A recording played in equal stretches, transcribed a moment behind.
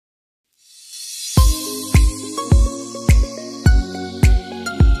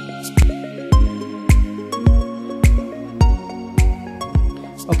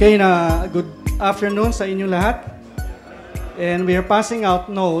Okay, good afternoon sa inyong lahat. And we are passing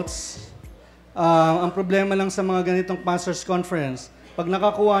out notes. Ang problema lang sa mga ganitong pastors conference, pag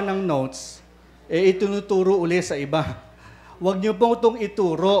nakakuha ng notes, itunuturo uli sa iba. Huwag niyo po itong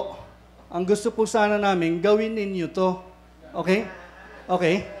ituro. Ang gusto po sana namin, gawin ninyo to. Okay?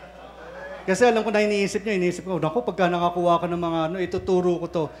 Okay? Kasi alam ko na iniisip ko, naku, pagka nakakuha ka ng mga ituturo ko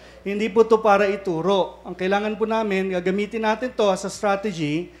to. Hindi po to para ituro. Ang kailangan po namin, gagamitin natin to as a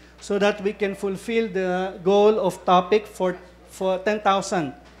strategy so that we can fulfill the goal of topic for 10,000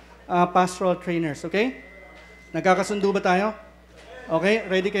 pastoral trainers. Okay? Nagkakasundo ba tayo? Okay?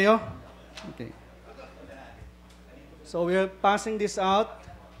 Ready kayo? Okay. So we are passing this out.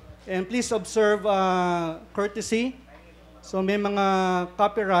 And please observe courtesy. So may mga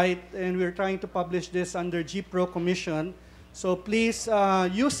copyright and we're trying to publish this under GPro commission. So please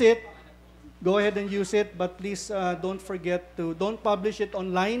use it. Go ahead and use it, but please don't publish it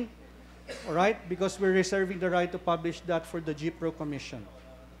online, all right? Because we're reserving the right to publish that for the GPro commission.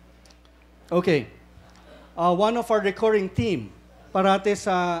 Okay. One of our recurring theme parate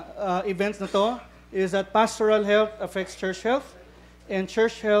sa events na to is that pastoral health affects church health and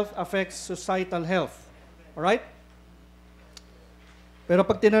church health affects societal health. All right? Pero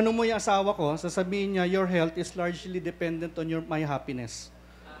pag tinanong mo yung asawa ko, sasabihin niya, your health is largely dependent on my happiness.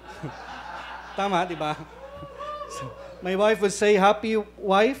 Tama, di ba? So, my wife would say, happy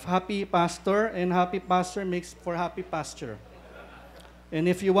wife, happy pastor, and happy pastor makes for happy pasture.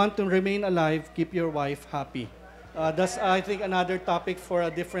 And if you want to remain alive, keep your wife happy. That's, I think, another topic for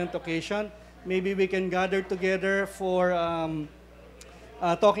a different occasion. Maybe we can gather together for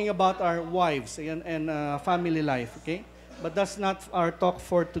talking about our wives and family life, okay? But that's not our talk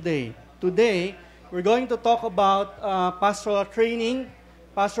for today. Today, we're going to talk about pastoral training,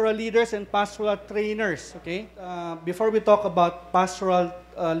 pastoral leaders, and pastoral trainers, okay? Before we talk about pastoral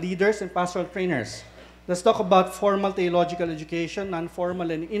leaders and pastoral trainers, let's talk about formal theological education,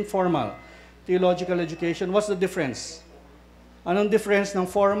 non-formal and informal theological education. What's the difference? Anong difference ng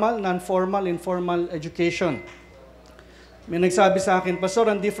formal, non-formal, informal education? May nagsabi sa akin, Pastor,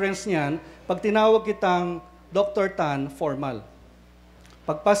 ang difference niyan, pag tinawag kitang Dr. Tan, formal.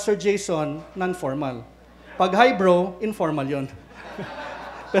 Pag Pastor Jason, non-formal. Pag hi bro, informal yon.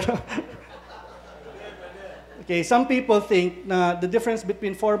 Pero, okay, some people think na the difference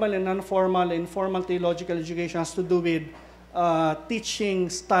between formal and non-formal and informal theological education has to do with teaching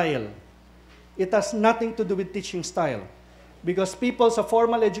style. It has nothing to do with teaching style. Because people sa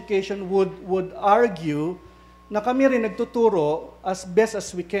formal education would argue na kami rin nagtuturo as best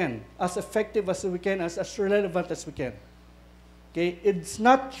as we can, as effective as we can, as relevant as we can. Okay? It's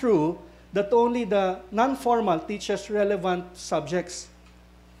not true that only the non-formal teaches relevant subjects.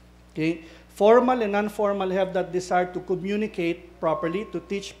 Okay? Formal and non-formal have that desire to communicate properly, to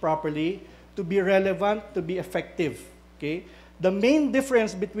teach properly, to be relevant, to be effective. Okay? The main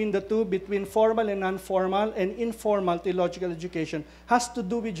difference between the two, between formal and non-formal and informal theological education, has to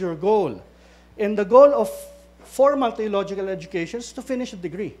do with your goal. And the goal of formal theological education is to finish a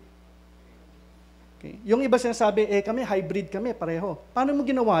degree. Okay. Yung iba sinasabi, kami hybrid kami, pareho. Paano mo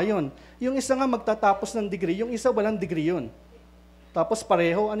ginawa yun? Yung isa nga magtatapos ng degree, yung isa walang degree yun. Tapos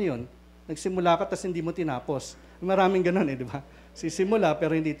pareho, ano yun? Nagsimula ka, tapos hindi mo tinapos. Maraming ganun di ba? Sisimula,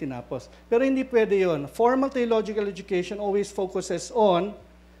 pero hindi tinapos. Pero hindi pwede yun. Formal theological education always focuses on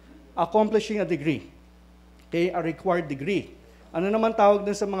accomplishing a degree. Okay, a required degree. Ano naman tawag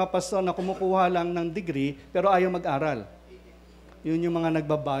din sa mga pastor na kumukuha lang ng degree pero ayaw mag-aral? Yun yung mga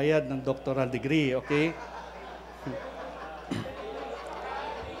nagbabayad ng doctoral degree, okay?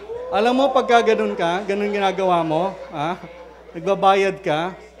 Alam mo, pagka ganun ka, ganun ginagawa mo, nagbabayad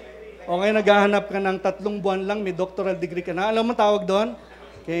ka, okay, naghahanap ka ng 3 buwan lang, may doctoral degree ka na. Alam mo tawag doon?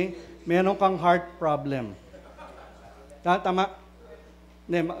 Okay? Meron kang heart problem. Tama?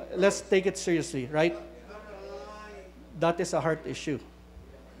 Let's take it seriously, right? That is a heart issue.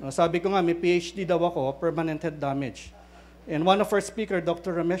 Sabi ko nga, may PhD daw ako, permanent head damage. And one of our speaker,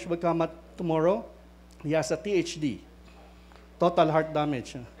 Dr. Ramesh, will come out tomorrow. He has a PhD, total heart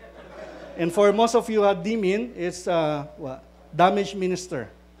damage. And for most of you, DMIN is damage minister.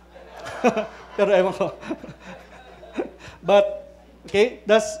 Pero ewan ko. But, okay,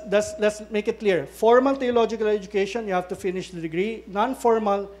 let's make it clear. Formal theological education, you have to finish the degree.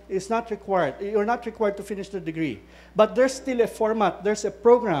 Non-formal is not required. You're not required to finish the degree. But there's still a format. There's a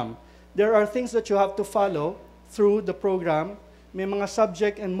program. There are things that you have to follow through the program. May mga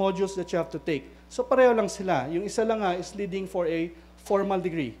subject and modules that you have to take. So pareho lang sila. Yung isa lang is leading for a formal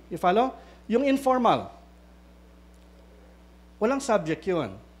degree. You follow? Yung informal, walang subject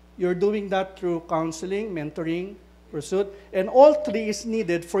yun. You're doing that through counseling, mentoring, pursuit. And all three is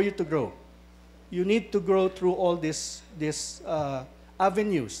needed for you to grow. You need to grow through all these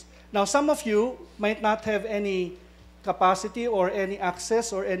avenues. Now, some of you might not have any capacity or any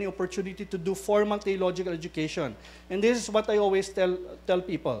access or any opportunity to do formal theological education. And this is what I always tell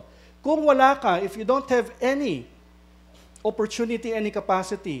people. Kung wala ka, if you don't have any opportunity, any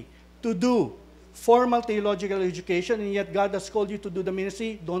capacity to do formal theological education, and yet God has called you to do the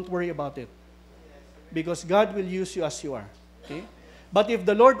ministry, don't worry about it. Because God will use you as you are. Okay? But if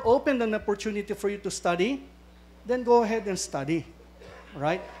the Lord opened an opportunity for you to study, then go ahead and study.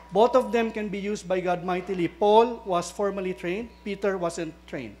 Right? Both of them can be used by God mightily. Paul was formally trained. Peter wasn't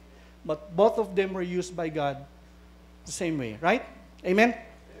trained. But both of them were used by God the same way. Right? Amen?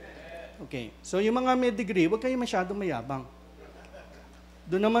 Okay. So yung mga may degree, huwag kayo masyadong mayabang.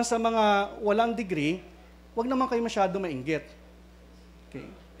 Doon naman sa mga walang degree, huwag naman kayo masyadong mainggit. Okay.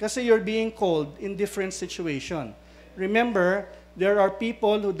 Kasi you're being called in different situation. Remember, there are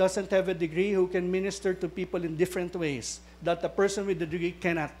people who doesn't have a degree who can minister to people in different ways that a person with a degree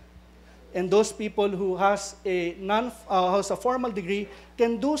cannot. And those people who has a formal degree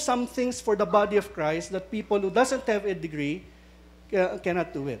can do some things for the body of Christ that people who doesn't have a degree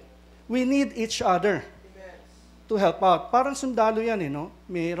cannot do it. We need each other to help out. Parang sundalo yan, no?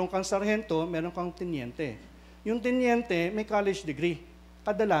 Mayroon kang sarhento, mayroon kang tenyente. Yung tenyente, may college degree.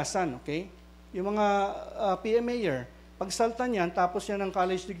 Kadalasan, okay? Yung mga PMAer, pagsalta niyan, tapos yan ang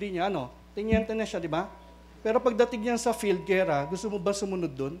college degree niya, tenyente na siya, di ba? Pero pagdating niyan sa field, gera, gusto mo ba sumunod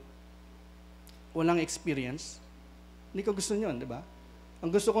doon? Walang experience? Hindi ko gusto niyon, di ba?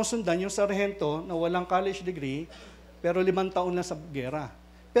 Ang gusto kong sundan, yung sarhento na walang college degree, pero 5 taon na sa gera.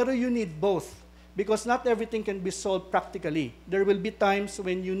 Pero you need both. Because not everything can be solved practically. There will be times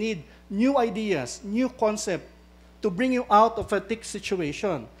when you need new ideas, new concept to bring you out of a thick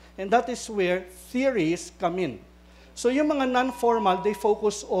situation. And that is where theories come in. So yung mga non-formal, they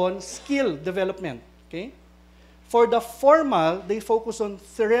focus on skill development. Okay? For the formal, they focus on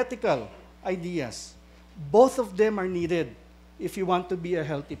theoretical ideas. Both of them are needed if you want to be a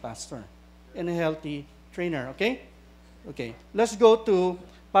healthy pastor and a healthy trainer. Okay? Okay. Let's go to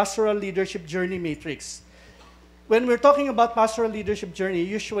Pastoral Leadership Journey Matrix. When we're talking about pastoral leadership journey,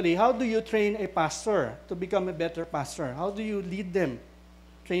 usually, how do you train a pastor to become a better pastor? How do you lead them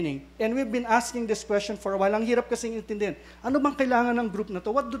training? And we've been asking this question for a while. Ang hirap kasing intindihin. Ano bang kailangan ng group na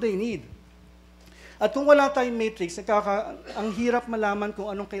to? What do they need? At kung wala tayong matrix, ang hirap malaman kung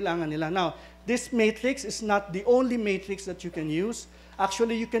anong kailangan nila. Now, this matrix is not the only matrix that you can use.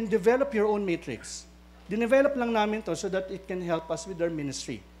 Actually, you can develop your own matrix. Dinevelop lang namin to so that it can help us with our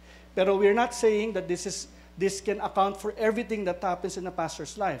ministry. Pero we're not saying that this can account for everything that happens in a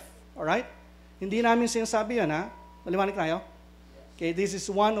pastor's life. Alright? Hindi namin sinasabi yan, ha? Maliwanag tayo? Okay, this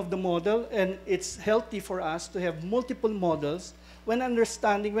is one of the model, and it's healthy for us to have multiple models when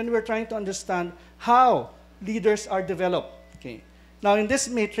we're trying to understand how leaders are developed. Okay. Now, in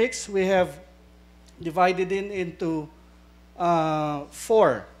this matrix, we have divided into 2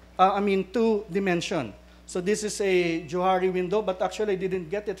 dimensions. So this is a Johari window, but actually I didn't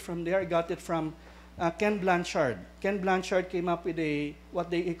get it from there. I got it from Ken Blanchard. Ken Blanchard came up with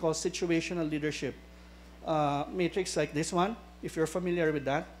what they call situational leadership matrix like this one, if you're familiar with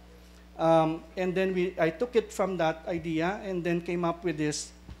that. And then I took it from that idea and then came up with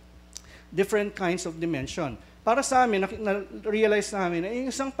this different kinds of dimension. Para sa amin, na-realize namin na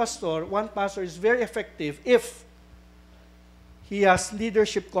isang pastor, one pastor is very effective if he has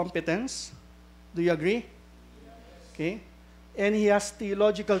leadership competence. Do you agree? Okay? And he has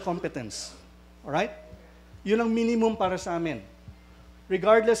theological competence. Alright? Yun ang minimum para sa amin.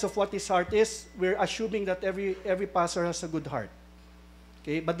 Regardless of what his heart is, we're assuming that every pastor has a good heart.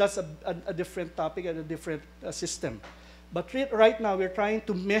 Okay? But that's a different topic and a different system. But right now, we're trying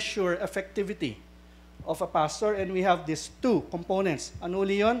to measure effectivity of a pastor, and we have these 2 components. Ano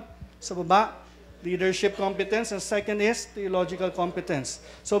uli yun? Sa baba, leadership competence, and second is theological competence.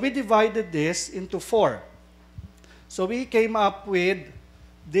 So we divided this into 4. So we came up with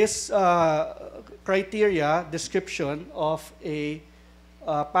this criteria, description of a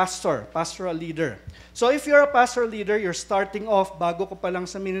pastoral leader. So if you're a pastoral leader, you're starting off, bago ka pa lang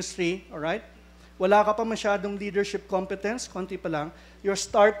sa ministry, alright? Wala ka pa masyadong leadership competence, konti pa lang. You're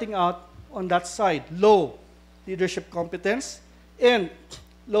starting out on that side, low leadership competence, and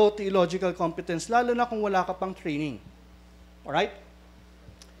low theological competence, lalo na kung wala ka pang training. Alright?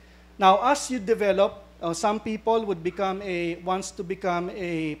 Now, as you develop, some people wants to become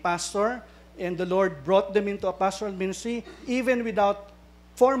a pastor, and the Lord brought them into a pastoral ministry, even without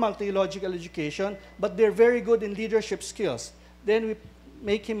formal theological education, but they're very good in leadership skills. Then we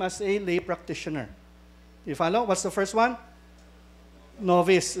make him as a lay practitioner. You follow? What's the first one?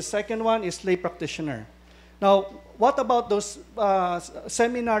 Novice. The second one is lay practitioner. Now, what about those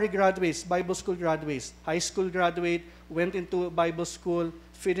seminary graduates, Bible school graduates, high school graduate, went into Bible school,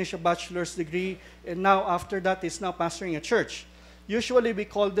 finished a bachelor's degree, and now after that is now pastoring a church? Usually we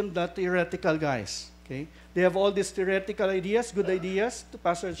call them the theoretical guys. Okay? They have all these theoretical ideas, good ideas to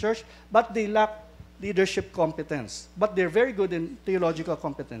pastor a church, but they lack leadership competence. But they're very good in theological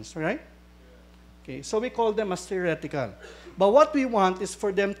competence, right? Okay, so we call them as theoretical. But what we want is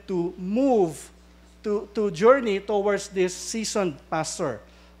for them to move, to journey towards this seasoned pastor,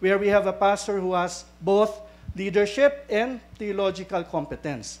 where we have a pastor who has both leadership and theological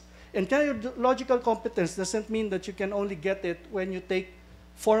competence. And theological competence doesn't mean that you can only get it when you take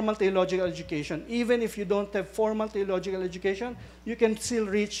formal theological education. Even if you don't have formal theological education, you can still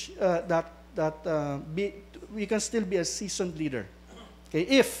reach you can still be a seasoned leader. Okay,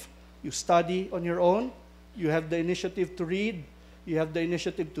 if you study on your own, you have the initiative to read, you have the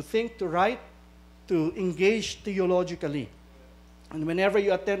initiative to think, to write, to engage theologically. And whenever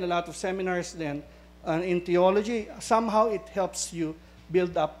you attend a lot of seminars then in theology, somehow it helps you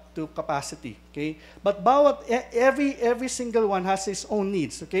build up to capacity. Okay? But every single one has his own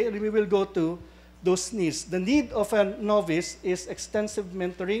needs. Okay? And we will go to those needs. The need of a novice is extensive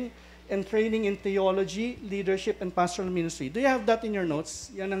mentoring and training in theology, leadership, and pastoral ministry. Do you have that in your notes?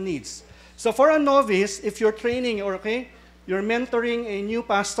 Yan ang needs. So for a novice, if you're training or you're mentoring a new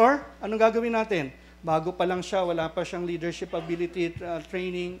pastor, anong gagawin natin? Bago pa lang siya, wala pa siyang leadership ability,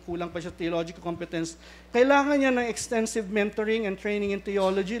 training, kulang pa siya theological competence. Kailangan niya ng extensive mentoring and training in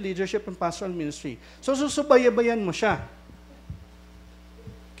theology, leadership, and pastoral ministry. So susubayabayan mo siya.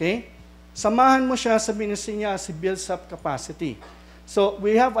 Okay? Samahan mo siya sa ministry niya as he builds up capacity. So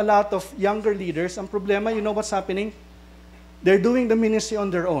we have a lot of younger leaders. Ang problema, you know what's happening? They're doing the ministry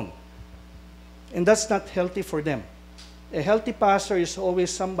on their own. And that's not healthy for them. A healthy pastor is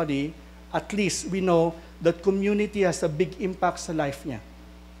always somebody, at least we know that community has a big impact sa life niya.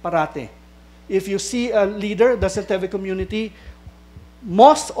 Parate. If you see a leader doesn't have a community,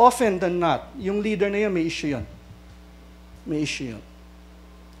 most often than not, yung leader na yun, may issue yun. May issue yun.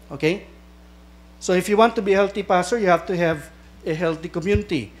 Okay? So if you want to be a healthy pastor, you have to have a healthy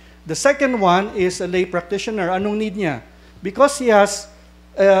community. The second one is a lay practitioner. Anong need niya? Because he has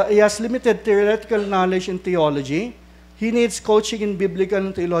limited theoretical knowledge in theology, he needs coaching in biblical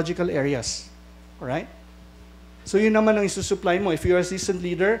and theological areas. Alright? So yun naman ang isusupply mo. If you're a seasoned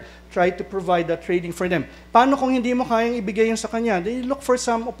leader, try to provide that training for them. Paano kung hindi mo kayang ibigay yun sa kanya? Then you look for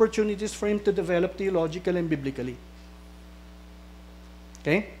some opportunities for him to develop theological and biblically.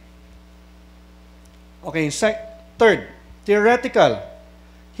 Okay? Okay, third, theoretical.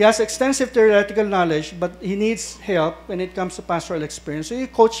 He has extensive theoretical knowledge, but he needs help when it comes to pastoral experience. So you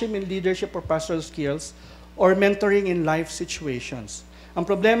coach him in leadership or pastoral skills or mentoring in life situations. Ang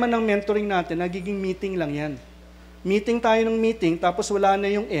problema ng mentoring natin, nagiging meeting lang yan. Meeting tayo ng meeting, tapos wala na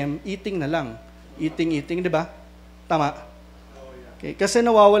yung M, eating na lang. Eating, di ba? Tama? Okay. Kasi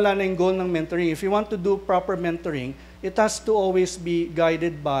nawawala na yung goal ng mentoring. If you want to do proper mentoring, it has to always be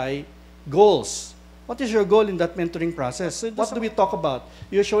guided by goals. What is your goal in that mentoring process? So what do we talk about?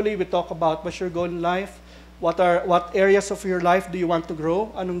 Usually we talk about what's your goal in life, what areas of your life do you want to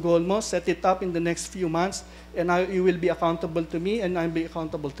grow, anong goal mo, set it up in the next few months, and you will be accountable to me, and I'll be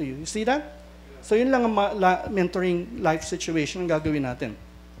accountable to you. You see that? So yun lang ang mentoring life situation ang gagawin natin.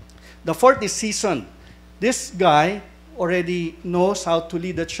 The fourth is seasoned. This guy already knows how to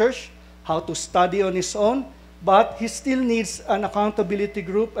lead a church, how to study on his own, but he still needs an accountability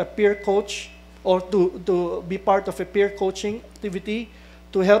group, a peer coach, or to be part of a peer coaching activity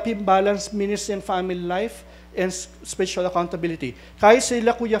to help him balance ministry and family life and spiritual accountability. Kaya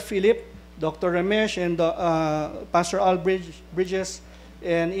sila Kuya Philip, Dr. Ramesh, and Pastor Al Bridges,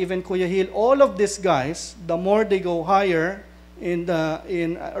 and even Kuya Hill, all of these guys, the more they go higher in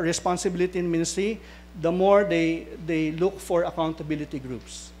responsibility in ministry, the more they look for accountability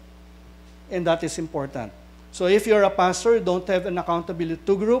groups. And that is important. So if you're a pastor, don't have an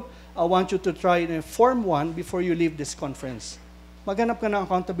accountability group, I want you to try and form one before you leave this conference. Maghanap ka ng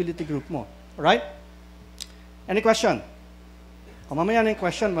accountability group mo. Alright? Any question? O mamaya na yung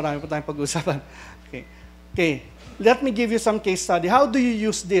question, marami pa tayong pag-uusapan. Okay. Let me give you some case study. How do you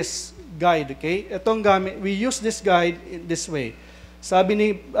use this guide? Okay? We use this guide in this way. Sabi ni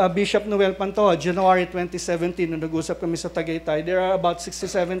Bishop Noel Pantoja, January 2017, nung nag-usap kami sa Tagaytay, there are about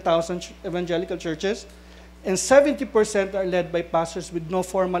 67,000 evangelical churches, and 70% are led by pastors with no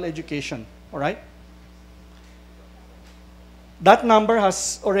formal education. All right? That number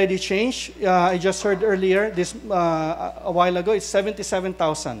has already changed. I just heard earlier, a while ago, it's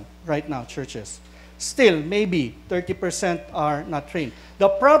 77,000 right now, churches. Still, maybe 30% are not trained. The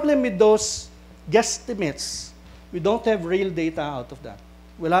problem with those guesstimates, we don't have real data out of that.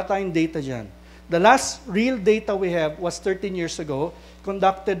 Wala tayong data dyan. The last real data we have was 13 years ago,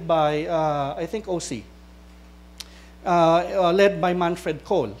 conducted by, I think, OC, led by Manfred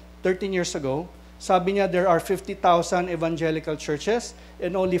Cole. 13 years ago, sabi niya there are 50,000 evangelical churches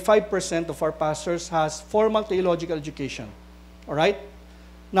and only 5% of our pastors has formal theological education. All right?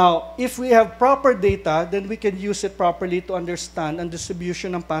 Now, if we have proper data, then we can use it properly to understand ang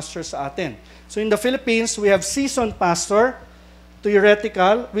distribution ng pastors sa atin. So in the Philippines, we have seasoned pastor,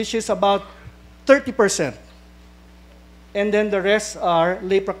 theoretical, which is about 30%. And then the rest are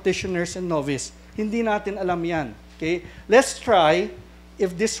lay practitioners and novice. Hindi natin alam yan. Okay? Let's try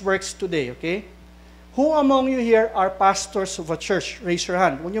if this works today. Okay? Who among you here are pastors of a church? Raise your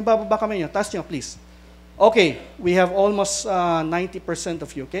hand. Huwag niyo bababa kamay niyo. Taas niyo, please. Okay, we have almost 90%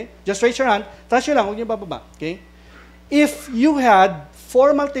 of you, okay? Just raise your hand. Taas nyo lang, huwag niyo bababa, okay? If you had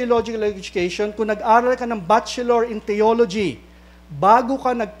formal theological education, kung nag-aral ka ng bachelor in theology, bago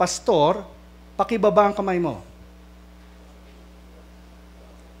ka nagpastor, pakibaba ang kamay mo.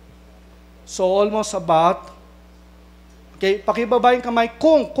 So almost about, okay, pakibaba yung kamay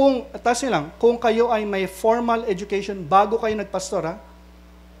taas nyo lang, kung kayo ay may formal education bago kayo nagpastor, ha?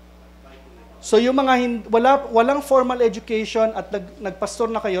 So yung mga walang formal education at nagpastor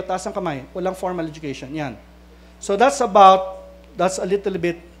na kayo, taas ang kamay. Walang formal education. Yan. So that's a little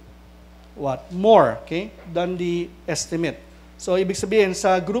bit more, okay, than the estimate. So ibig sabihin,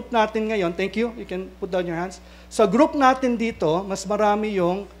 sa group natin ngayon, thank you, you can put down your hands. Sa group natin dito, mas marami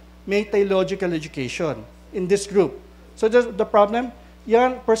yung may theological education in this group. So the problem,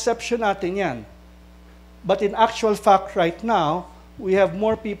 yan, perception natin yan. But in actual fact right now, we have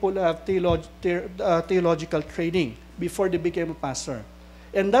more people who have theological training before they became a pastor.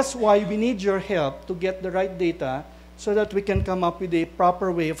 And that's why we need your help to get the right data so that we can come up with a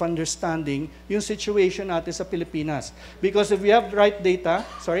proper way of understanding yung situation natin sa Pilipinas. Because if we have the right data,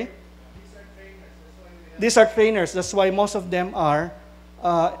 sorry? These are trainers. That's why most of them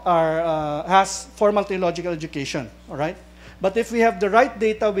has formal theological education. All right? But if we have the right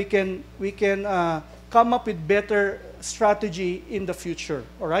data, we can come up with better strategy in the future.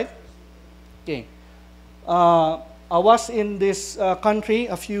 All right? Okay. I was in this country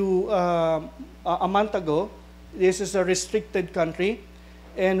a month ago. This is a restricted country,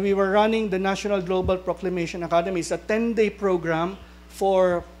 and we were running the National Global Proclamation Academy. It's a 10-day program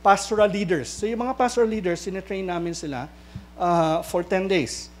for pastoral leaders. So yung mga pastoral leaders, sinitrain namin sila for 10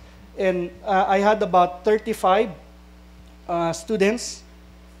 days. And I had about 35 students.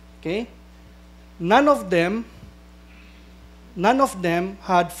 Okay? None of them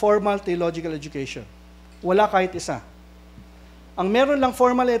had formal theological education. Wala kahit isa. Ang meron lang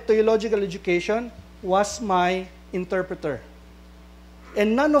formal theological education was my interpreter.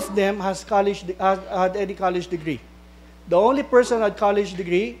 And none of them had any college degree. The only person who had college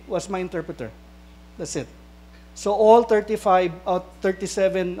degree was my interpreter. That's it. So all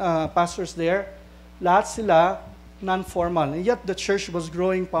 37 pastors there, lahat sila non-formal. And yet the church was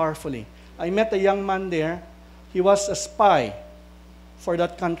growing powerfully. I met a young man there. He was a spy for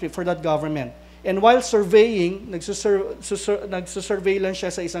that country, for that government. And while surveying, nagsusurveillance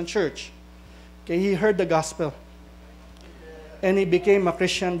siya sa isang church. Okay, he heard the gospel. And he became a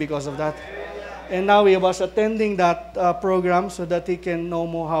Christian because of that. And now he was attending that program so that he can know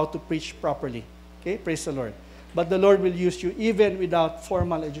more how to preach properly. Okay, praise the Lord. But the Lord will use you even without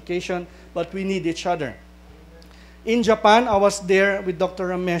formal education, but we need each other. In Japan, I was there with Dr.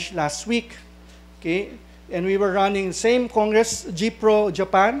 Ramesh last week. Okay, and we were running same Congress, GPro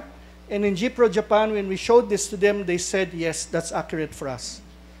Japan. And in GPro Japan, when we showed this to them, they said, yes, that's accurate for us.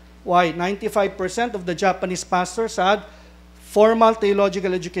 Why? 95% of the Japanese pastors had formal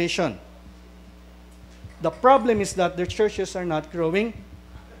theological education. The problem is that their churches are not growing.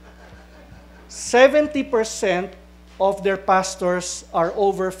 70% of their pastors are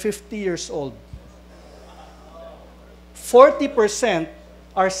over 50 years old. 40%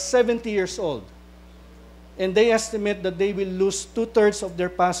 are 70 years old. And they estimate that they will lose 2/3 of their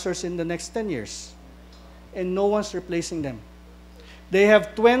pastors in the next 10 years. And no one's replacing them. They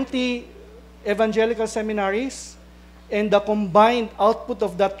have 20 evangelical seminaries, and the combined output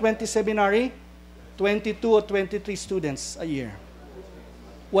of that 20 seminary, 22 or 23 students a year.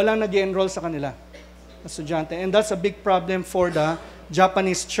 Walang nag-enroll sa kanila, estudyante. And that's a big problem for the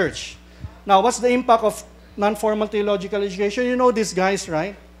Japanese church. Now, what's the impact of non-formal theological education? You know these guys,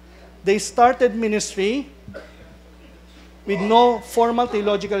 right? They started ministry with no formal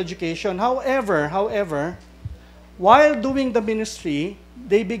theological education. However, while doing the ministry,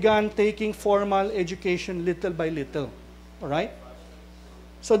 they began taking formal education little by little. All right?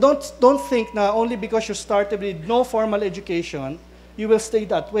 So don't think na only because you started with no formal education, you will stay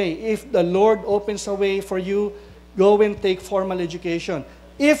that way. If the Lord opens a way for you, go and take formal education.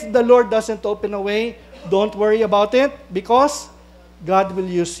 If the Lord doesn't open a way, don't worry about it because God will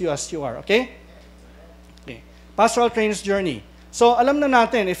use you as you are. Okay? Okay. Pastoral trainer's journey. So alam na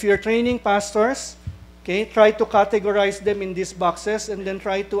natin, if you're training pastors, okay, try to categorize them in these boxes and then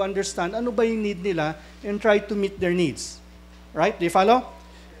try to understand ano ba yung need nila and try to meet their needs. Right? Do you follow?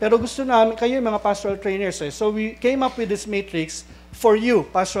 Pero gusto namin, kayo yung mga pastoral trainers. So we came up with this matrix for you,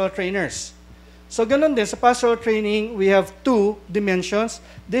 pastoral trainers. So ganun din, sa pastoral training, we have two dimensions.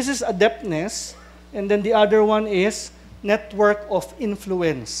 This is adeptness, and then the other one is network of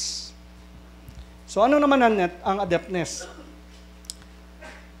influence. So ano naman ang adeptness?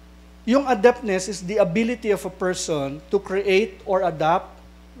 Yung adeptness is the ability of a person to create or adapt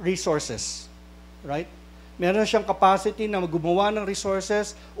resources. Right? Meron siyang capacity na gumawa ng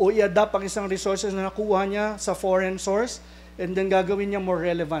resources o i-adapt ang isang resources na nakuha niya sa foreign source and then gagawin niya more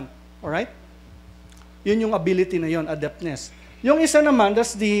relevant. Alright? Yun yung ability na yun, adeptness. Yung isa naman,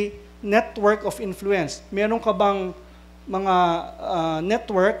 that's the network of influence. Meron ka bang mga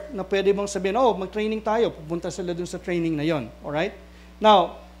network na pwede mong sabihin, oh, mag-training tayo, pupunta sila dun sa training na yon. Alright?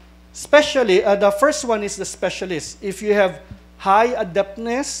 Now, especially, the first one is the specialist. If you have high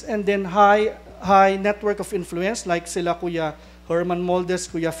adeptness and then high network of influence, like sila Kuya Herman Moldes,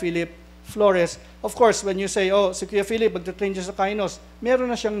 Kuya Philip Flores, of course, when you say, oh, si Kuya Philip, magta-train siya sa Kainos, meron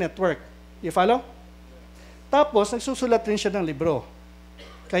na siyang network. You follow? Tapos, nagsusulat rin siya ng libro.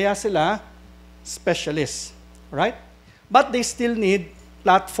 Kaya sila, specialists. Right? But they still need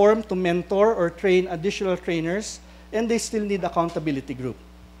platform to mentor or train additional trainers, and they still need accountability group.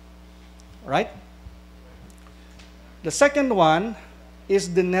 Right? The second one is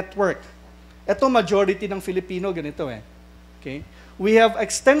the network. Ito majority ng Filipino, ganito eh. Okay? We have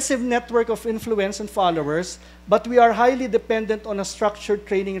extensive network of influence and followers, but we are highly dependent on a structured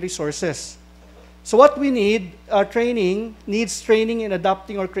training resources. So what we need, our training, needs training in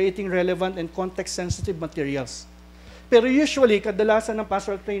adapting or creating relevant and context-sensitive materials. Pero usually, kadalasan ng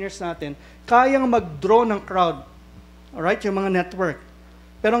pastoral trainers natin, kayang mag-draw ng crowd. Alright? Yung mga network.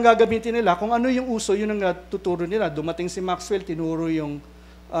 Pero ang gagamitin nila, kung ano yung uso, yun ang tuturo nila. Dumating si Maxwell, tinuro yung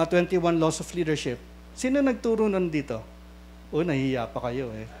 21 Laws of Leadership. Sino nagturo nun dito? O, nahihiya pa kayo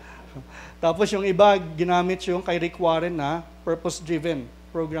eh. Tapos yung iba, ginamit yung kay Rick Warren na purpose-driven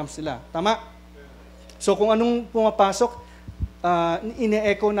program sila. Tama? So kung anong pumapasok,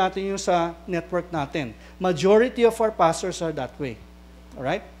 ine-echo natin yung sa network natin. Majority of our pastors are that way.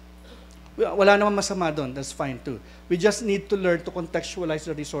 Alright? Wala namang masama doon. That's fine too. We just need to learn to contextualize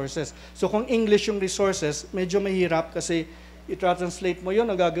the resources. So kung English yung resources, medyo mahirap kasi i-translate mo yun,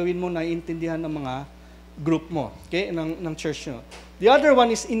 o gagawin mo na iintindihan ng mga group mo, okay, ng church nyo. The other one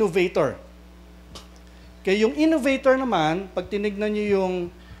is innovator. Okay, yung innovator naman, pag tinignan nyo yung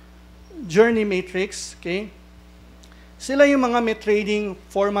journey matrix, okay, sila yung mga may training,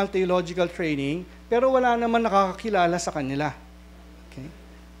 formal theological training, pero wala naman nakakakilala sa kanila. Okay?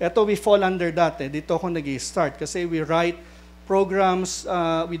 Ito, we fall under that. Dito ako nag-i-start kasi we write programs,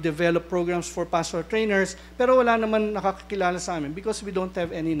 we develop programs for pastoral trainers, pero wala naman nakakakilala sa amin because we don't have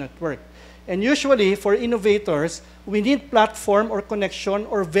any network. And usually, for innovators, we need platform or connection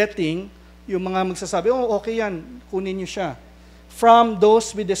or vetting, yung mga magsasabi, oh, okay yan, kunin niyo siya, from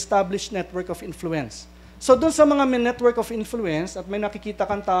those with established network of influence. So, dun sa mga may network of influence, at may nakikita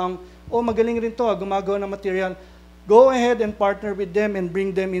kang taong, oh, magaling rin to, gumagawa ng material, go ahead and partner with them and bring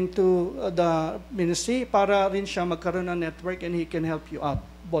them into the ministry para rin siya magkaroon ng network and he can help you out,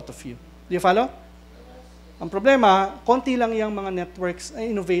 both of you. Do you follow? Ang problema, konti lang yung mga networks,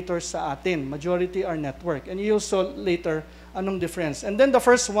 innovators sa atin. Majority are network. And you'll saw later anong difference. And then the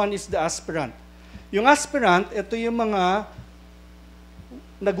first one is the aspirant. Yung aspirant, ito yung mga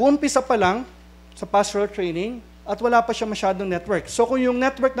nag-uumpisa pa lang sa pastoral training at wala pa siya masyadong network. So kung yung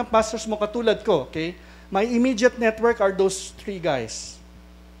network ng pastors mo katulad ko, okay, my immediate network are those three guys.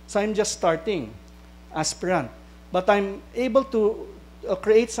 So I'm just starting, aspirant. But I'm able to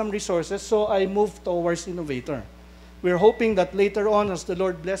create some resources, so I move towards innovator. We're hoping that later on, as the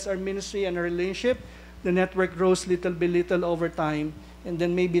Lord bless our ministry and our relationship, the network grows little by little over time, and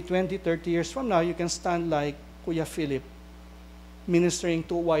then maybe 20, 30 years from now, you can stand like Kuya Philip, ministering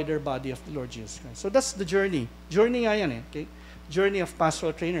to a wider body of the Lord Jesus Christ. So that's the journey. Journey nga yan eh, okay? Journey of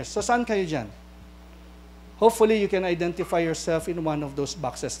pastoral trainers. So saan kayo dyan? Hopefully, you can identify yourself in one of those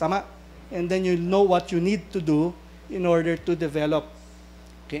boxes. Tama? And then you know what you need to do in order to develop.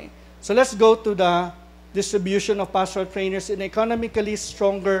 Okay? So let's go to the distribution of pastoral trainers in economically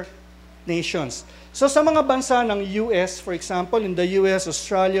stronger nations. So sa mga bansa ng US, for example, in the US,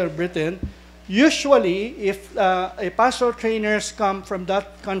 Australia, or Britain, usually, if a pastoral trainers come from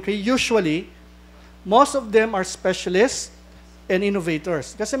that country, usually, most of them are specialists and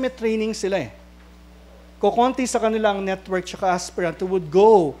innovators. Kasi may training sila eh. Kukunti sa kanila ang network tsaka aspirant who would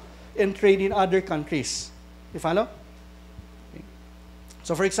go and train in other countries. You follow? Okay.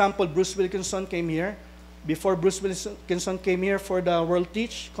 So for example, Bruce Wilkinson came here. Before Bruce Wilkinson came here for the World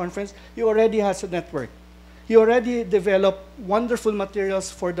Teach Conference, he already has a network. He already developed wonderful materials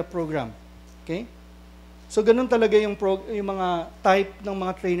for the program. Okay? So ganun talaga yung mga type ng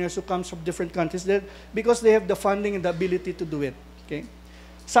mga trainers who comes from different countries because they have the funding and the ability to do it. Okay?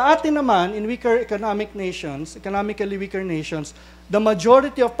 Sa atin naman, in weaker economic nations, economically weaker nations, the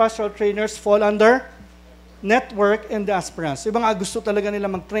majority of pastoral trainers fall under network and the aspirants. Ibang gusto talaga nila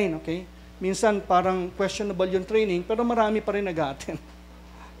mag-train, okay? Minsan parang questionable yung training, pero marami pa rin nag-a-attend.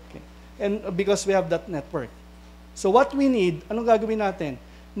 Okay. And because we have that network. So what we need, anong gagawin natin?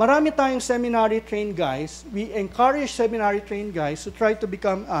 Marami tayong seminary-trained guys. We encourage seminary-trained guys to try to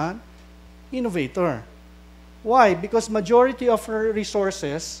become an innovator. Why? Because majority of the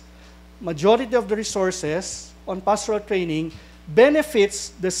resources on pastoral training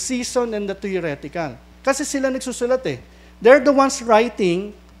benefits the seasoned and the theoretical. Kasi sila nagsusulat eh. They're the ones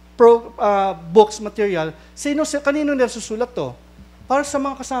writing books, material. Kanino nila susulat to? Para sa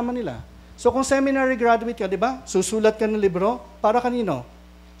mga kasama nila. So kung seminary graduate ka, di ba? Susulat ka ng libro, para kanino?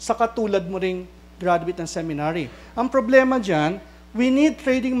 Sa katulad mo ring graduate ng seminary. Ang problema dyan, we need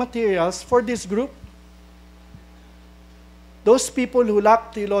training materials for this group. Those people who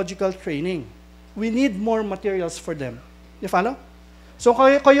lack theological training. We need more materials for them. You follow? So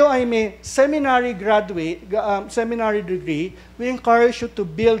kayo ay may seminary degree, we encourage you to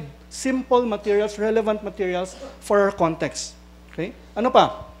build simple materials, relevant materials for our context. Okay? Ano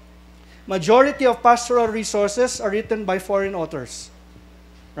pa? Majority of pastoral resources are written by foreign authors.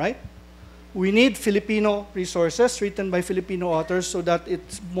 Right? We need Filipino resources written by Filipino authors so that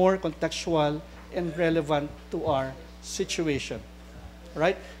it's more contextual and relevant to our situation.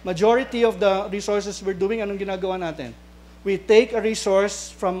 Right? Majority of the resources we're doing, anong ginagawa natin? We take a resource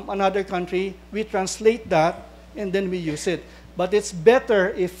from another country, we translate that, and then we use it. But it's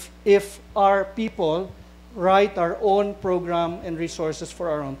better if our people write our own program and resources for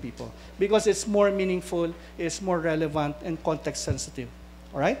our own people. Because it's more meaningful, it's more relevant, and context sensitive.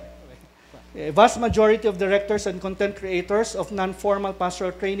 All right? A vast majority of directors and content creators of non-formal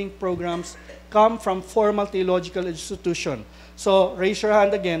pastoral training programs come from formal theological institutions. So, raise your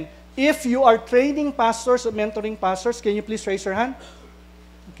hand again. If you are training pastors or mentoring pastors, can you please raise your hand?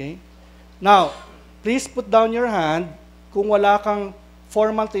 Okay. Now, please put down your hand kung wala kang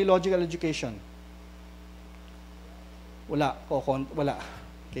formal theological education. Wala.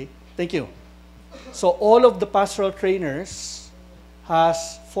 Okay. Thank you. So, all of the pastoral trainers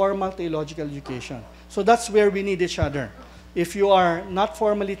has formal theological education. So, that's where we need each other. If you are not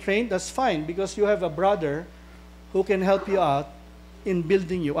formally trained, that's fine because you have a brother who can help you out in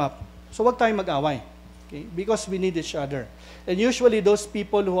building you up. So wag tayong mag-away. Okay? Because we need each other. And usually those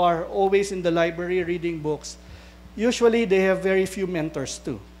people who are always in the library reading books, usually they have very few mentors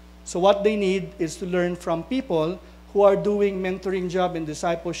too. So what they need is to learn from people who are doing mentoring job and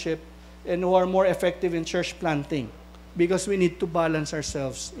discipleship and who are more effective in church planting. Because we need to balance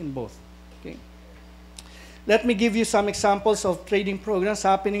ourselves in both. Okay? Let me give you some examples of training programs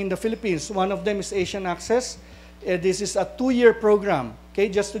happening in the Philippines. One of them is Asian Access. This is a 2-year program. Okay,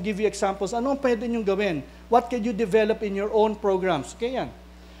 just to give you examples, ano pwede nyo gawin? What can you develop in your own programs? Okay, yan.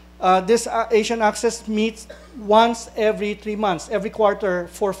 This Asian Access meets once every 3 months, every quarter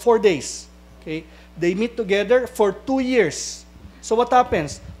for 4 days. Okay, they meet together for 2 years. So what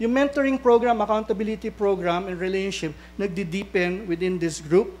happens? Yung mentoring program, accountability program, and relationship, nagdi-deepen within this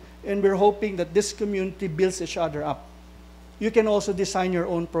group, and we're hoping that this community builds each other up. You can also design your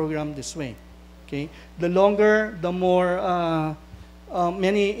own program this way. Okay, the longer, the more.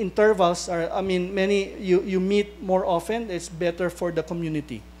 Many intervals you meet more often, it's better for the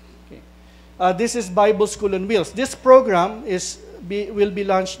community. Okay. This is Bible School on Wheels. This program will be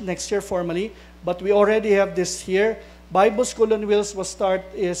launched next year formally, but we already have this here. Bible School on Wheels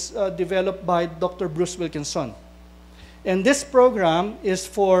is developed by Dr. Bruce Wilkinson. And this program is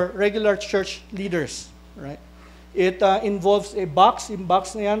for regular church leaders. Right? It involves a box. Yung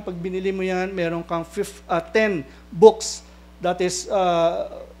box na yan, pag binili mo yan, meron kang 10 books that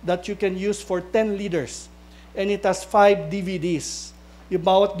you can use for 10 leaders. And it has 5 DVDs. Yung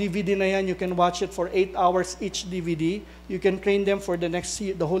bawat DVD na yan, you can watch it for 8 hours each DVD. You can train them for the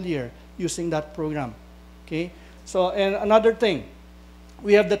whole year using that program. Okay? So, and another thing,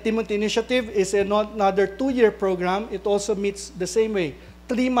 we have the Timothy Initiative. Is another 2-year program. It also meets the same way,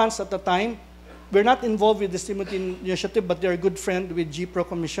 3 months at a time. We're not involved with this Timothy Initiative, but they're a good friend with GPro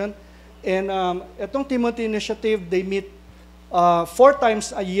Commission. And itong Timothy Initiative, they meet 4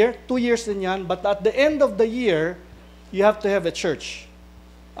 times a year, 2 years din yan, but at the end of the year, you have to have a church.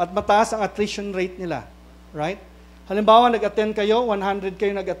 At mataas ang attrition rate nila, right? Halimbawa, nag-attend kayo, 100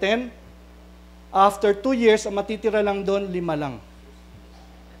 kayo nag-attend. After 2 years, ang matitira lang doon, 5 lang.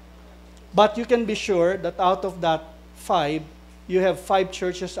 But you can be sure that out of that 5, you have 5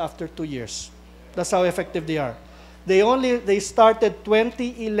 churches after 2 years. That's how effective they are. They started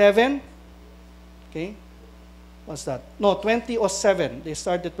 2011. Okay? What's that? No, 2007. They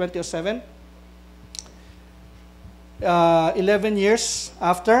started 2007. 11 years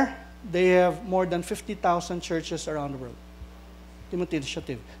after, they have more than 50,000 churches around the world. Timothy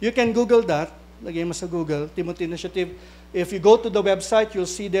Initiative. You can Google that. Lagay mo sa Google, Timothy Initiative. If you go to the website, you'll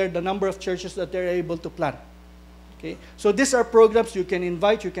see there the number of churches that they're able to plant. Okay? So these are programs you can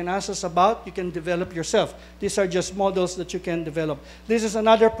invite, you can ask us about, you can develop yourself. These are just models that you can develop. This is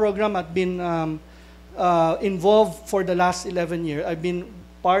another program I've been involved for the last 11 years. I've been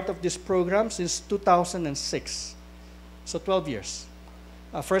part of this program since 2006. So 12 years.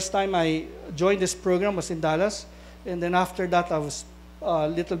 First time I joined this program was in Dallas, and then after that I was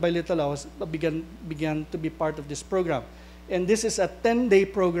little by little I began to be part of this program. And this is a 10-day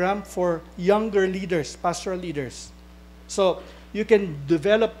program for younger leaders, pastoral leaders. So you can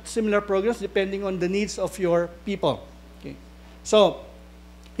develop similar programs depending on the needs of your people. Okay. So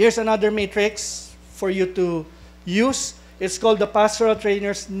here's another matrix for you to use. It's called the Pastoral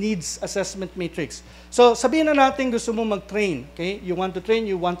Trainer's Needs Assessment Matrix. So sabihin na natin gusto mo mag-train. Okay? You want to train,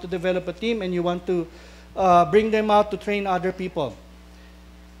 you want to develop a team, and you want to bring them out to train other people.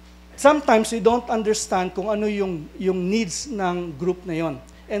 Sometimes we don't understand kung ano yung needs ng group na yon.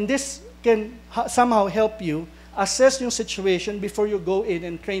 And this can somehow help you assess yung situation before you go in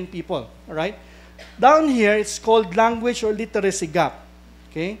and train people. Alright? Down here, it's called language or literacy gap.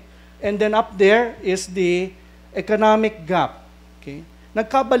 Okay? And then up there is the economic gap. Okay?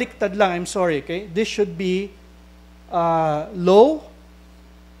 Nagkabaliktad lang, I'm sorry. Okay? This should be low.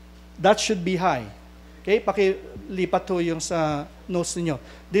 That should be high. Okay? Pakilipat ho yung sa notes ninyo.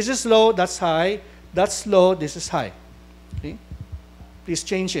 This is low, that's high. That's low, this is high. Okay? Please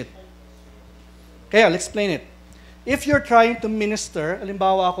change it. Okay, I'll explain it. If you're trying to minister,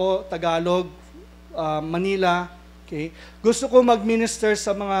 halimbawa ako, Tagalog, Manila, okay, gusto ko mag-minister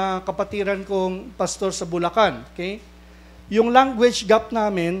sa mga kapatiran kong pastor sa Bulacan. Okay? Yung language gap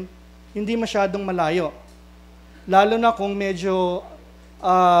namin, hindi masyadong malayo. Lalo na kung medyo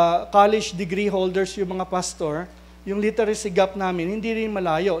college degree holders yung mga pastor, yung literacy gap namin, hindi rin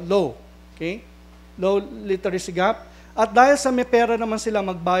malayo, low. Okay? Low literacy gap. At dahil sa may pera naman sila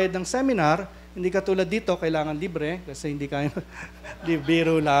magbayad ng seminar, hindi katulad dito, kailangan libre, kasi hindi kaya,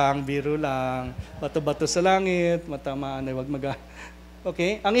 biro lang, bato-bato sa langit, matamaan ay wag maga.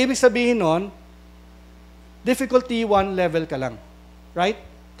 Okay? Ang ibig sabihin nun, difficulty 1 level ka lang. Right?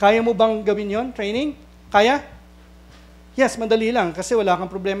 Kaya mo bang gawin yon? Training? Kaya? Yes, madali lang, kasi wala kang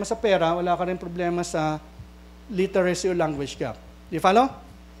problema sa pera, wala ka rin problema sa literacy or language gap. Do you follow?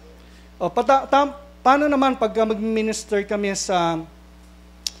 O, paano naman pag mag-minister kami sa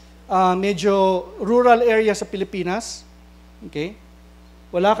medyo rural area sa Pilipinas? Okay?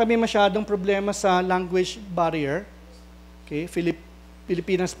 Wala kami masyadong problema sa language barrier. Okay?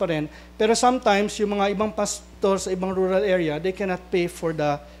 Pilipinas pa rin. Pero sometimes, yung mga ibang pastor sa ibang rural area, they cannot pay for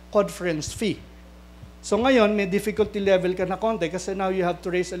the conference fee. So ngayon, may difficulty level ka na konti kasi now you have to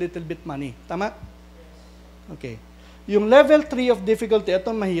raise a little bit money. Tama? Okay. Yung level 3 of difficulty,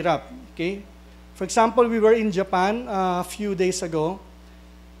 ito mahirap. Okay? For example, we were in Japan a few days ago.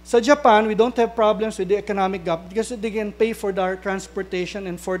 Sa Japan, we don't have problems with the economic gap because they can pay for their transportation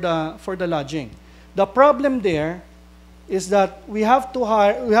and for the lodging. The problem there is that we have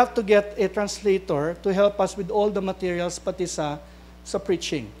to get a translator to help us with all the materials pati sa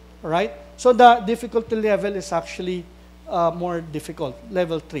preaching. All right? So the difficulty level is actually more difficult,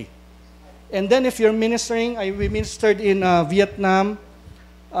 level 3. And then if you're ministering, we ministered in Vietnam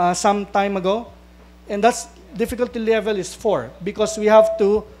some time ago, and that's difficulty level is 4 because we have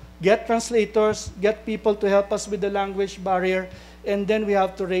to get translators, get people to help us with the language barrier, and then we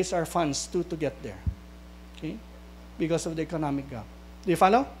have to raise our funds to get there. Okay? Because of the economic gap. Do you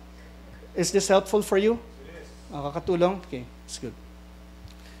follow? Is this helpful for you? It is. Nakakatulong? Okay, it's good.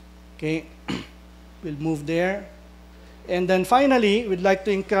 Okay, we'll move there. And then finally, we'd like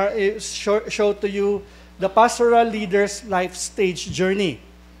to show to you the pastoral leader's life stage journey.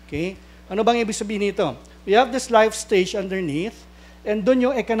 Okay? Ano bang ibig sabihin nito? We have this life stage underneath, and dun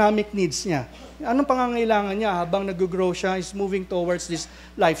yung economic needs niya. Anong pangangailangan niya habang nag-grow siya is moving towards this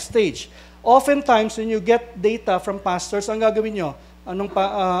life stage. Oftentimes, when you get data from pastors, ang gagawin nyo,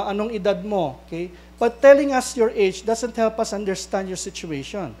 anong edad mo, okay? But telling us your age doesn't help us understand your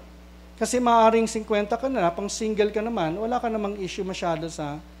situation. Kasi maaaring 50 ka na, pang single ka naman, wala ka namang issue masyado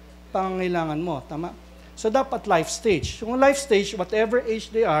sa pangangailangan mo, tama? So dapat life stage. Kung life stage, whatever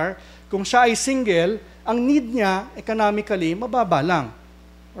age they are, kung siya ay single, ang need niya economically mababa lang.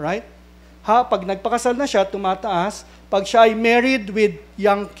 Alright? Pag nagpakasal na siya, tumataas. Pag siya ay married with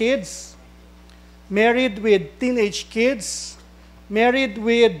young kids, married with teenage kids, married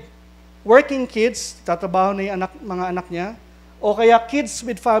with working kids, tatrabaho na yung mga anak niya, o kaya kids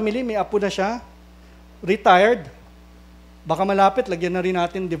with family, may apo na siya, retired, baka malapit, lagyan na rin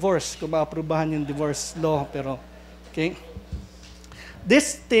natin divorce, kung maaprubahan yung divorce law, pero, okay?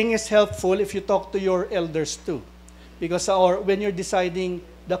 This thing is helpful if you talk to your elders too. Because when you're deciding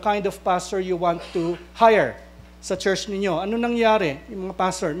the kind of pastor you want to hire sa church ninyo, ano nangyari, yung mga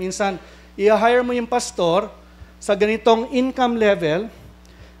pastor? Minsan, i-hire mo yung pastor sa ganitong income level,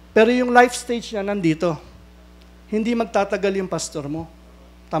 pero yung life stage niya nandito. Hindi magtatagal yung pastor mo.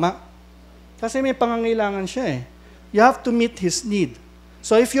 Tama? Kasi may pangangailangan siya eh. You have to meet his need.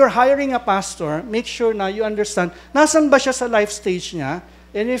 So if you're hiring a pastor, make sure na you understand, nasan ba siya sa life stage niya?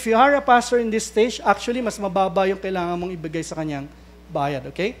 And if you hire a pastor in this stage, actually, mas mababa yung kailangan mong ibigay sa kanyang bayad,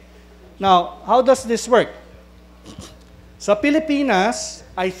 okay? Now, how does this work? Sa Pilipinas,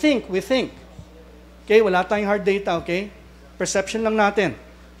 we think, okay, wala tayong hard data, okay? Perception lang natin.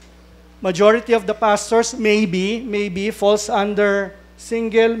 Majority of the pastors, maybe, falls under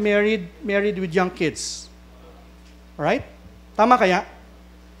single, married with young kids. Alright? Tama kaya?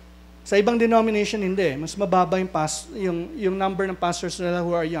 Sa ibang denomination, hindi. Mas mababa yung number ng pastors nila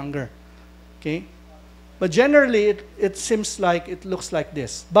who are younger. Okay? But generally, it seems like, it looks like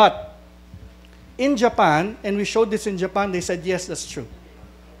this. But, in Japan, and we showed this in Japan, they said, yes, that's true.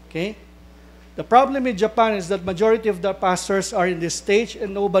 Okay? The problem with Japan is that majority of the pastors are in this stage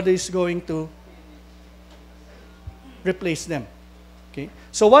and nobody is going to replace them. Okay?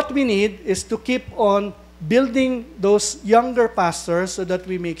 So what we need is to keep on building those younger pastors so that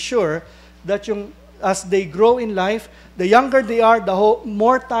we make sure that as they grow in life, the younger they are, the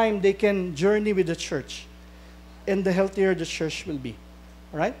more time they can journey with the church. And the healthier the church will be.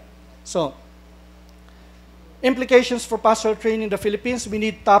 Alright? So, implications for pastoral training in the Philippines, we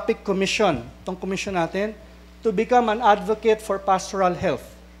need topic commission. Itong commission natin, to become an advocate for pastoral health.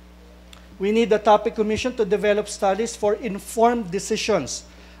 We need a topic commission to develop studies for informed decisions.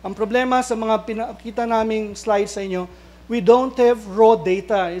 Ang problema sa mga pinakita naming slides sa inyo, we don't have raw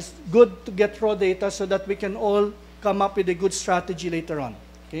data. It's good to get raw data so that we can all come up with a good strategy later on.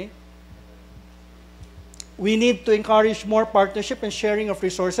 Okay? We need to encourage more partnership and sharing of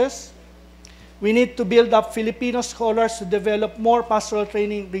resources. We need to build up Filipino scholars to develop more pastoral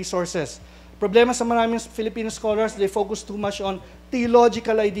training resources. Problema sa maraming Filipino scholars, they focus too much on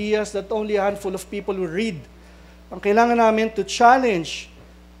theological ideas that only a handful of people will read. Ang kailangan namin to challenge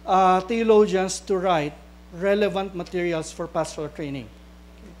theologians to write relevant materials for pastoral training.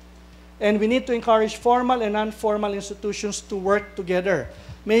 And we need to encourage formal and non-formal institutions to work together.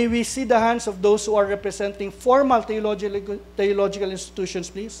 May we see the hands of those who are representing formal theological institutions,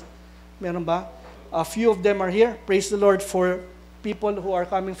 please? Meron ba? A few of them are here. Praise the Lord for people who are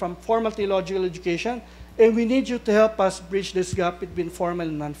coming from formal theological education. And we need you to help us bridge this gap between formal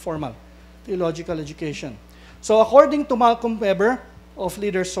and non-formal theological education. So according to Malcolm Weber of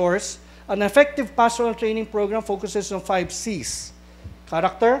Leader Source, an effective pastoral training program focuses on 5 C's: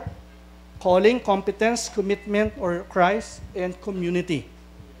 character, calling, competence, commitment or Christ, and community.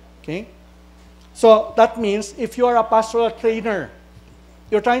 Okay? So that means if you are a pastoral trainer,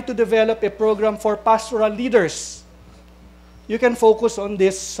 you're trying to develop a program for pastoral leaders, you can focus on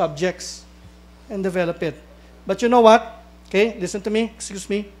these subjects and develop it. But you know what? Okay, listen to me, excuse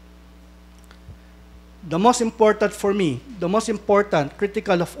me. The most important for me, the most important,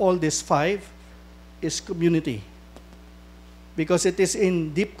 critical of all these 5 is community. Because it is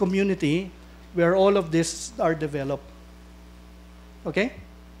in deep community where all of this are developed. Okay?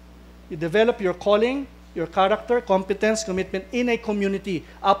 You develop your calling, your character, competence, commitment in a community.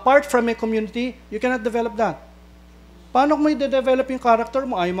 Apart from a community, you cannot develop that. Paano kung may de-develop yung character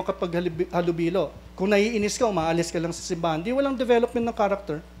mo, ayaw mo kapag halubilo? Kung naiinis ka, umaalis ka lang sa simbahan, di walang development ng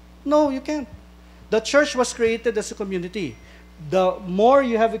character. No, you can't. The church was created as a community. The more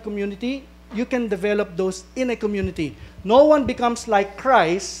you have a community, you can develop those in a community. No one becomes like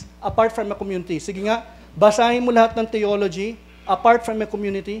Christ apart from a community. Sige nga, basahin mo lahat ng theology apart from a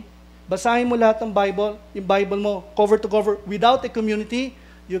community. Basahin mo lahat ng Bible, yung Bible mo, cover to cover. Without a community,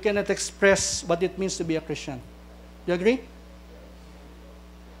 you cannot express what it means to be a Christian. You agree?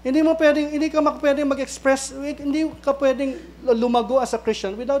 Hindi ka pwedeng mag-express, hindi ka pwedeng lumago as a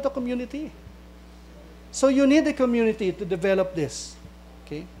Christian without a community. So you need a community to develop this.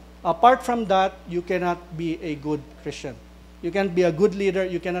 Okay? Apart from that, you cannot be a good Christian. You can't be a good leader,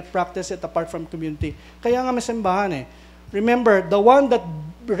 you cannot practice it apart from community. Kaya nga may simbahan eh. Remember, the one that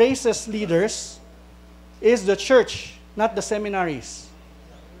raises leaders is the church, not the seminaries.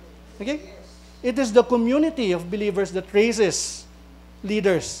 Okay? It is the community of believers that raises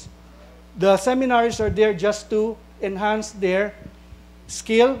leaders. The seminaries are there just to enhance their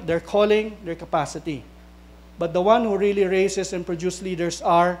skill, their calling, their capacity. But the one who really raises and produces leaders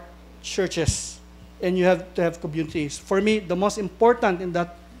are churches. And you have to have communities. For me, the most important in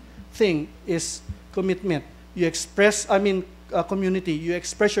that thing is commitment. You express, community. You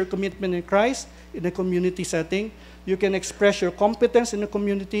express your commitment in Christ in a community setting. You can express your competence in a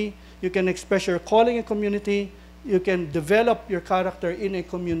community. You can express your calling in community. You can develop your character in a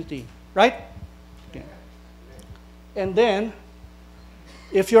community. Right? Okay. And then,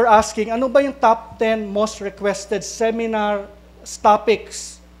 if you're asking, ano ba yung top 10 most requested seminar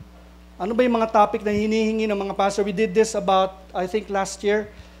topics? Ano ba yung mga topic na hinihingi ng mga pastor? We did this about, I think, last year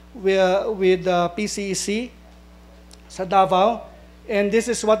with PCEC sa Davao. And this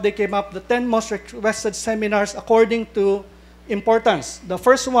is what they came up, the 10 most requested seminars according to importance. The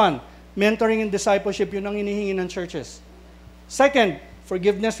first one, mentoring and discipleship, yun ang hinihingi ng churches. Second,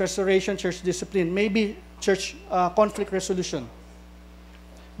 forgiveness, restoration, church discipline. Maybe church conflict resolution.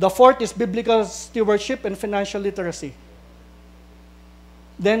 The fourth is biblical stewardship and financial literacy.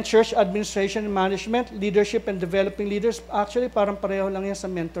 Then church administration and management, leadership and developing leaders. Actually, parang pareho lang yan sa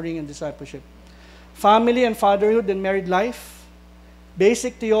mentoring and discipleship. Family and fatherhood and married life.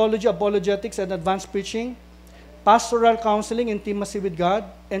 Basic theology, apologetics, and advanced preaching. Pastoral counseling, intimacy with God,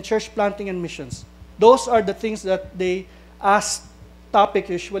 and church planting and missions. Those are the things that they ask topic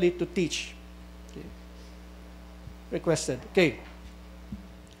usually to teach. Okay. Requested. Okay.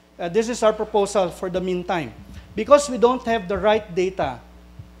 This is our proposal for the meantime. Because we don't have the right data,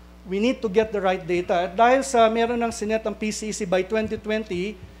 we need to get the right data. At dahil sa meron ng sinet ang PCEC by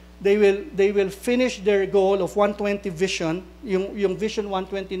 2020, they will finish their goal of 120 vision, yung vision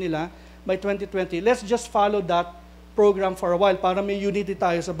 120 nila by 2020. Let's just follow that program for a while para may unity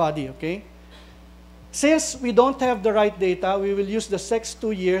tayo sa body, okay? Since we don't have the right data, we will use the next 2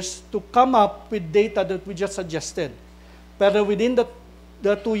 years to come up with data that we just suggested. Pero within the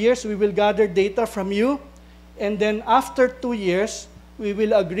 2 years, we will gather data from you, and then after 2 years, we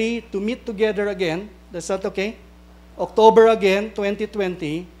will agree to meet together again. That's that okay? October again,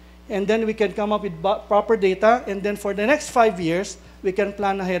 2020, and then we can come up with proper data, and then for the next 5 years, we can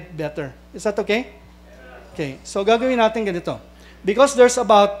plan ahead better. Is that okay? Okay, so gagawin natin ganito. Because there's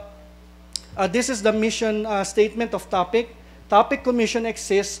about, this is the mission statement of topic. Topic Commission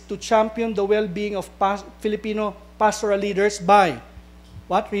exists to champion the well-being of Filipino pastoral leaders by,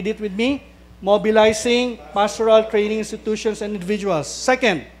 what? Read it with me. Mobilizing pastoral training institutions and individuals.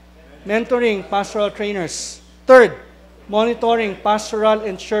 Second, mentoring pastoral trainers. Third, monitoring pastoral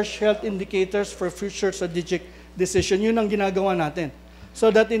and church health indicators for future strategic decision. Yun ang ginagawa natin. So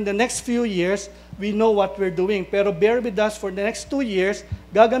that in the next few years, we know what we're doing. Pero bear with us for the next 2 years,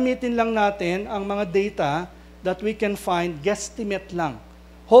 gagamitin lang natin ang mga data that we can find, guesstimate lang.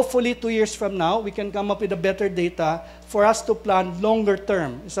 Hopefully, 2 years from now, we can come up with a better data for us to plan longer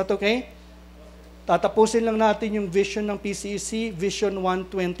term. Is that okay? Tatapusin lang natin yung vision ng PCEC, Vision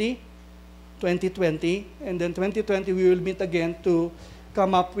 120, 2020, and then 2020 we will meet again to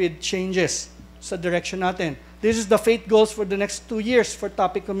come up with changes sa direction natin. This is the faith goals for the next 2 years for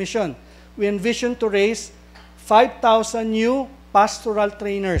Topic Commission. We envision to raise 5,000 new pastoral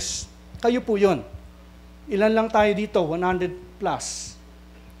trainers. Kayo po yun. Ilan lang tayo dito? 100 plus.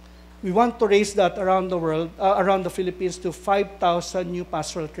 We want to raise that around the world, around the Philippines to 5,000 new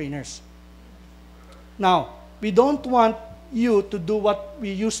pastoral trainers. Now, we don't want you to do what we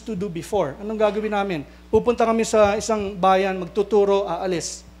used to do before. Anong gagawin namin? Pupunta kami sa isang bayan, magtuturo,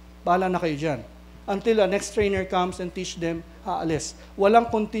 aalis. Bahala na kayo dyan. Until the next trainer comes and teach them, aalis. Walang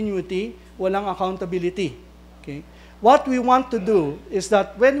continuity, walang accountability. Okay? What we want to do is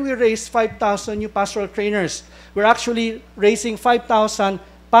that when we raise 5,000 new pastoral trainers, we're actually raising 5,000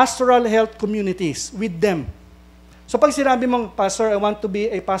 pastoral health communities with them. So pag sinabi mong, Pastor, I want to be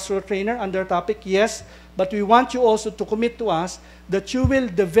a pastoral trainer under topic, yes, but we want you also to commit to us that you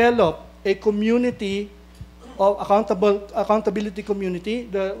will develop a community of accountability community.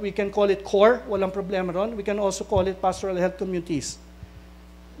 We can call it CORE, walang problema ron. We can also call it pastoral health communities.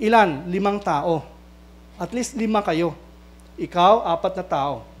 Ilan? 5 tao. At least 5 kayo. Ikaw, 4 na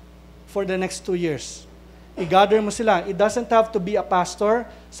tao. For the next 2 years. I-gather mo sila. It doesn't have to be a pastor.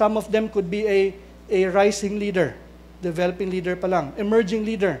 Some of them could be a rising leader. Developing leader pa lang. Emerging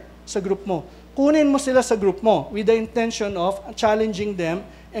leader sa group mo. Kunin mo sila sa group mo with the intention of challenging them,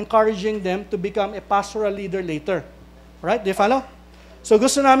 encouraging them to become a pastoral leader later. Right? Do you follow? So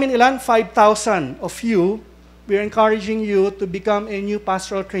gusto namin ilan? 5,000 of you. We're encouraging you to become a new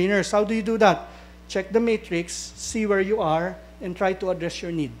pastoral trainers. How do you do that? Check the matrix, see where you are, and try to address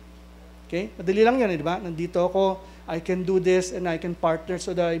your need. Okay? Madali lang yan, di ba? Nandito ako, I can do this, and I can partner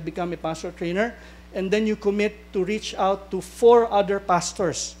so that I become a pastoral trainer. And then you commit to reach out to 4 other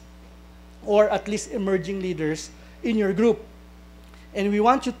pastors, or at least emerging leaders in your group. And we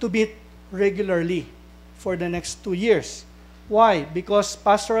want you to meet regularly for the next 2 years. Why? Because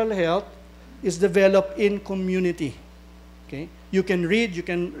pastoral health is developed in community. Okay? You can read, you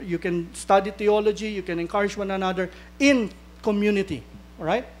can study theology, you can encourage one another in community. All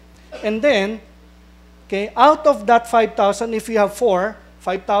right? And then, okay, out of that 5,000, if you have 4,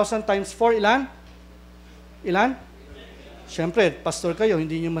 5,000 times 4, ilan? Ilan? Siyempre, pastor kayo,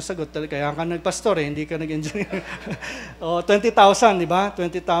 hindi nyo masagot. Kaya ka nagpastor hindi ka nag-engineer. 20,000, di ba?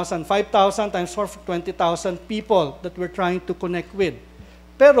 20,000. 5,000 times 4, 20,000 people that we're trying to connect with.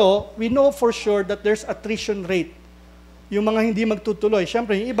 Pero, we know for sure that there's attrition rate. Yung mga hindi magtutuloy.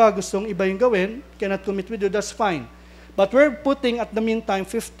 Siyempre, yung iba gustong iba yung gawin, cannot commit with you, that's fine. But we're putting at the meantime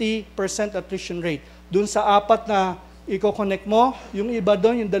 50% attrition rate. Dun sa 4 na i-connect mo, yung iba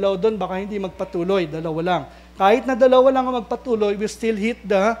doon, yung 2 doon, baka hindi magpatuloy, 2 lang. Kahit na 2 lang ang magpatuloy, we still hit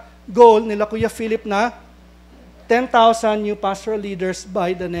the goal nila Kuya Philip na 10,000 new pastoral leaders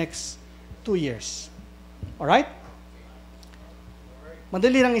by the next 2 years. Alright?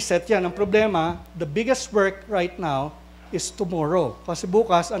 Madali lang iset yan. Ang problema, the biggest work right now is tomorrow. Kasi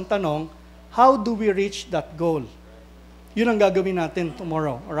bukas, ang tanong, how do we reach that goal? Yun ang gagawin natin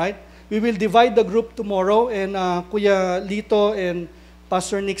tomorrow. Alright? We will divide the group tomorrow and Kuya Lito and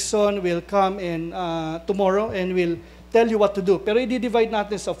Pastor Nixon will come in tomorrow and will tell you what to do. Pero i-divide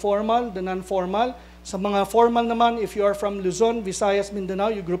natin sa formal, the non-formal. Sa mga formal naman, if you are from Luzon, Visayas,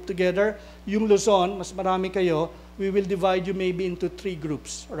 Mindanao, you group together. Yung Luzon, mas marami kayo, we will divide you maybe into 3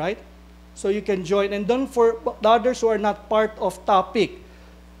 groups. Alright? So you can join. And then for the others who are not part of topic,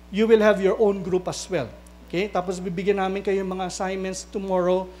 you will have your own group as well. Okay? Tapos bibigyan namin kayo mga assignments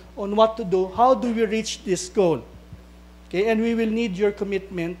tomorrow on what to do. How do we reach this goal? Okay, and we will need your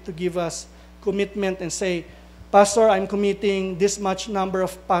commitment to give us commitment and say, Pastor, I'm committing this much number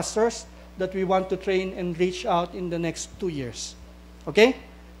of pastors that we want to train and reach out in the next 2 years. Okay?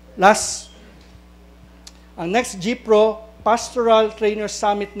 Last, ang next GPro Pastoral Trainer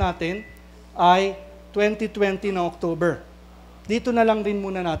Summit natin ay 2020 na October. Dito na lang rin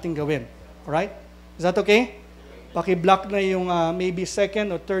muna natin gawin. Alright? Is that okay? Paki-block na yung maybe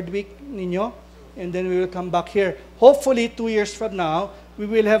 2nd or 3rd week ninyo. And then we will come back here. Hopefully, 2 years from now, we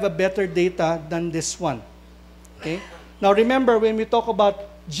will have a better data than this one. Okay? Now remember, when we talk about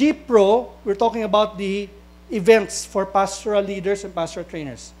GPro, we're talking about the events for pastoral leaders and pastoral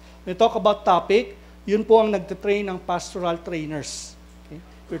trainers. When we talk about topic, yun po ang nagtitrain ng pastoral trainers. Okay?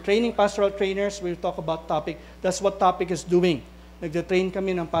 We're training pastoral trainers, we'll talk about topic. That's what topic is doing. Nagtitrain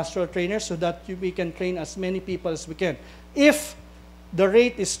kami ng pastoral trainers so that we can train as many people as we can. If the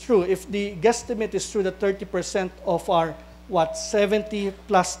rate is true, if the guesstimate is true that 30% of our, 70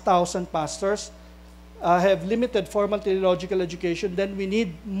 plus thousand pastors have limited formal theological education, then we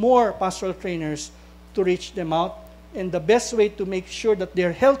need more pastoral trainers to reach them out. And the best way to make sure that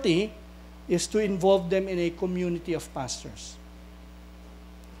they're healthy is to involve them in a community of pastors.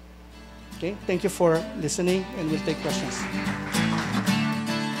 Okay, thank you for listening, and we'll take questions.